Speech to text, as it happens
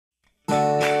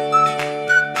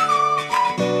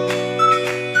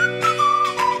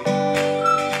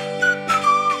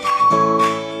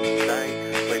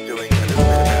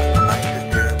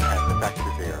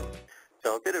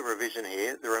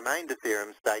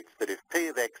states that if p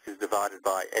of x is divided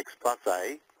by x plus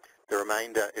a, the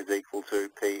remainder is equal to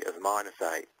p of minus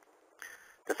a.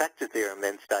 The factor theorem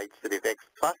then states that if x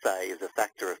plus a is a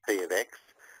factor of p of x,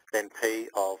 then p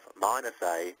of minus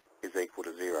a is equal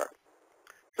to 0.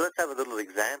 So let's have a little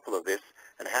example of this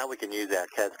and how we can use our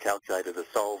CAS calculator to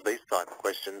solve these type of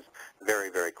questions very,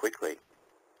 very quickly.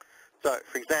 So,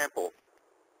 for example,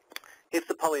 if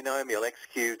the polynomial x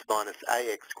cubed minus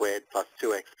ax squared plus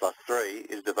 2x plus 3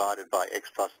 is divided by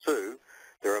x plus 2,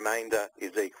 the remainder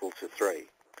is equal to 3.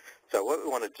 So what we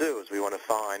want to do is we want to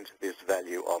find this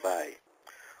value of a.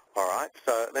 Alright,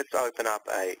 so let's open up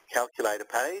a calculator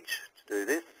page to do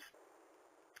this.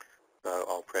 So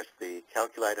I'll press the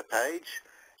calculator page,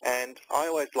 and I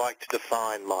always like to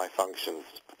define my functions.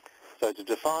 So to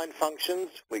define functions,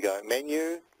 we go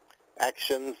Menu,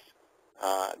 Actions,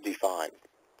 Define.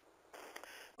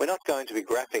 We're not going to be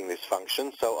graphing this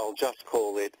function, so I'll just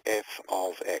call it f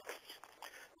of x.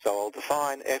 So I'll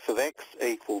define f of x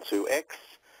equal to x.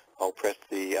 I'll press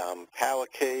the power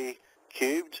key,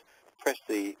 cubed, press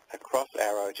the across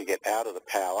arrow to get out of the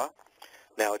power.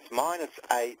 Now it's minus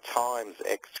a times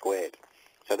x squared.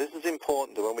 So this is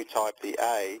important that when we type the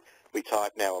a, we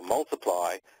type now a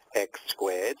multiply x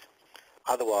squared.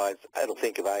 Otherwise, it'll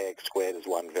think of ax squared as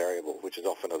one variable, which is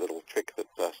often a little trick that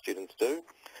students do.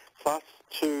 Plus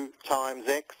 2 times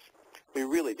x. We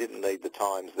really didn't need the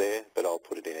times there, but I'll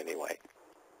put it in anyway.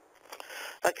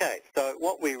 Okay, so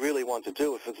what we really want to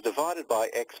do, if it's divided by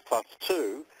x plus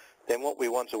 2, then what we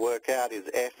want to work out is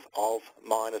f of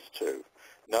minus 2.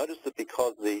 Notice that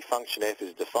because the function f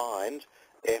is defined,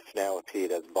 f now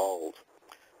appeared as bold.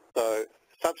 So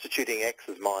substituting x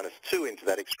as minus 2 into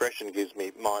that expression gives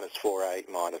me minus 4a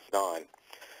minus 9.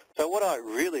 So what I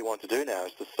really want to do now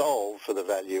is to solve for the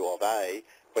value of a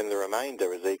when the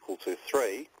remainder is equal to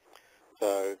 3.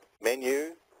 So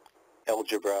Menu,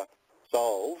 Algebra,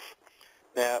 Solve.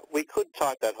 Now we could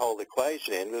type that whole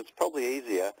equation in, but it's probably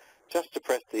easier just to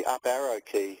press the up arrow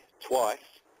key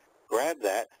twice, grab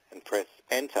that and press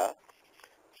Enter,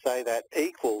 say that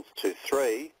equals to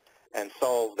 3, and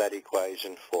solve that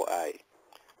equation for a.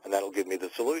 And that'll give me the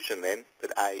solution then,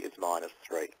 that a is minus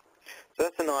 3. So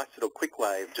that's a nice little quick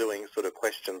way of doing sort of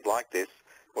questions like this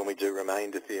when we do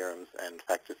remainder theorems and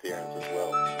factor theorems as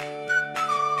well.